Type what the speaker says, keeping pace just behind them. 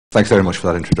Thanks very much for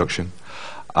that introduction.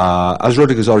 As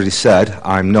Roeding has already said,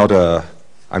 I'm not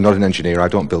an engineer. I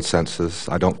don't build sensors.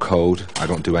 I don't code. I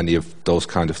don't do any of those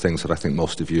kind of things that I think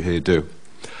most of you here do.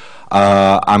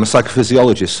 I'm a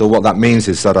psychophysiologist, so what that means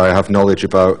is that I have knowledge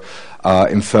about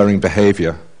inferring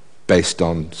behaviour based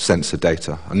on sensor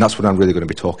data. And that's what I'm really going to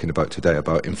be talking about today,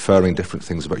 about inferring different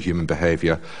things about human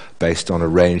behaviour based on a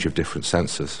range of different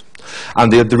sensors.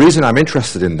 And the reason I'm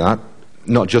interested in that,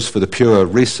 not just for the pure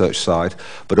research side,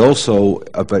 but also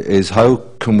is how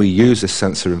can we use this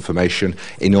sensor information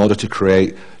in order to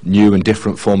create new and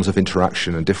different forms of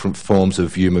interaction and different forms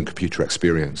of human-computer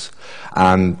experience.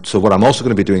 And so what I'm also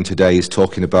going to be doing today is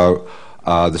talking about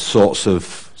the sorts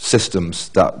of systems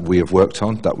that we have worked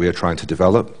on, that we are trying to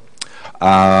develop.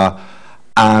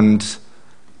 And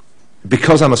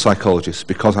because I'm a psychologist,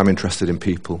 because I'm interested in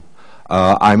people,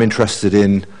 I'm interested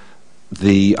in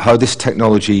how this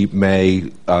technology may,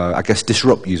 I guess,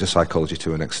 disrupt user psychology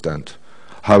to an extent,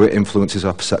 how it influences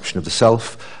our perception of the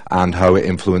self, and how it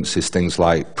influences things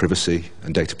like privacy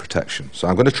and data protection. So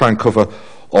I'm going to try and cover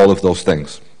all of those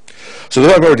things. So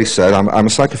as I've already said, I'm a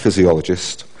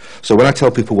psychophysiologist. So when I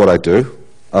tell people what I do,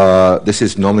 this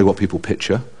is normally what people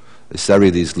picture. It's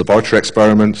these laboratory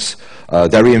experiments,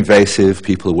 very invasive,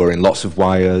 people wearing lots of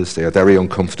wires, they are very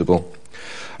uncomfortable.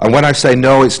 And when I say,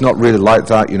 no, it's not really like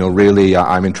that, really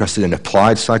I'm interested in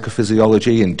applied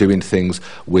psychophysiology and doing things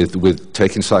with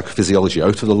taking psychophysiology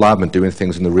out of the lab and doing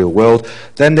things in the real world,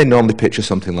 then they normally picture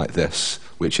something like this,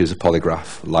 which is a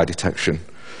polygraph, lie detection.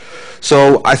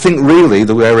 So I think really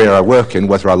the area I work in,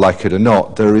 whether I like it or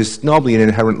not, there is normally an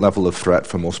inherent level of threat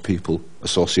for most people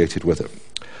associated with it.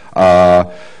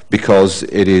 Because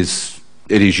it is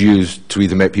used to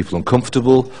either make people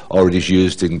uncomfortable, or it is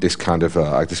used in this kind of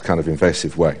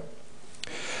invasive way.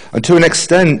 And to an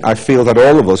extent, I feel that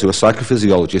all of us who are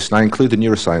psychophysiologists, and I include the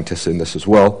neuroscientists in this as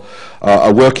well,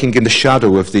 are working in the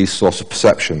shadow of these sorts of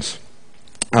perceptions.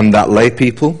 And that lay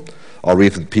people, or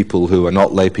even people who are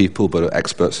not lay people but are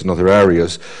experts in other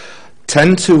areas,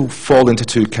 tend to fall into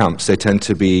two camps. They tend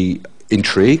to be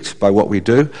intrigued by what we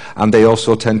do, and they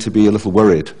also tend to be a little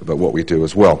worried about what we do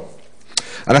as well.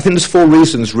 And I think there's four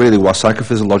reasons really why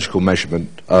psychophysiological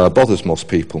measurement bothers most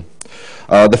people.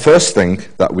 The first thing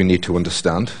that we need to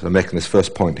understand, and I'm making this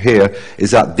first point here,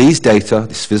 is that these data,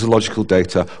 this physiological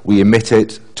data, we emit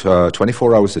it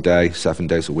 24 hours a day, 7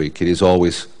 days a week. It is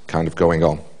always kind of going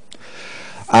on.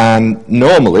 And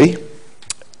normally,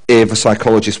 if a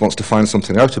psychologist wants to find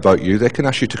something out about you, they can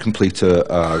ask you to complete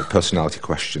a personality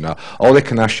questionnaire, or they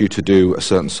can ask you to do a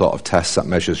certain sort of test that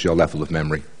measures your level of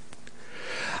memory.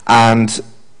 And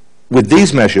with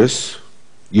these measures,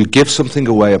 you give something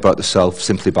away about the self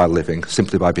simply by living,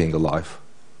 simply by being alive.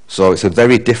 So it's a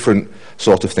very different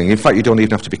sort of thing. In fact, you don't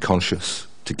even have to be conscious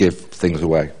to give things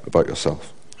away about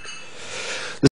yourself.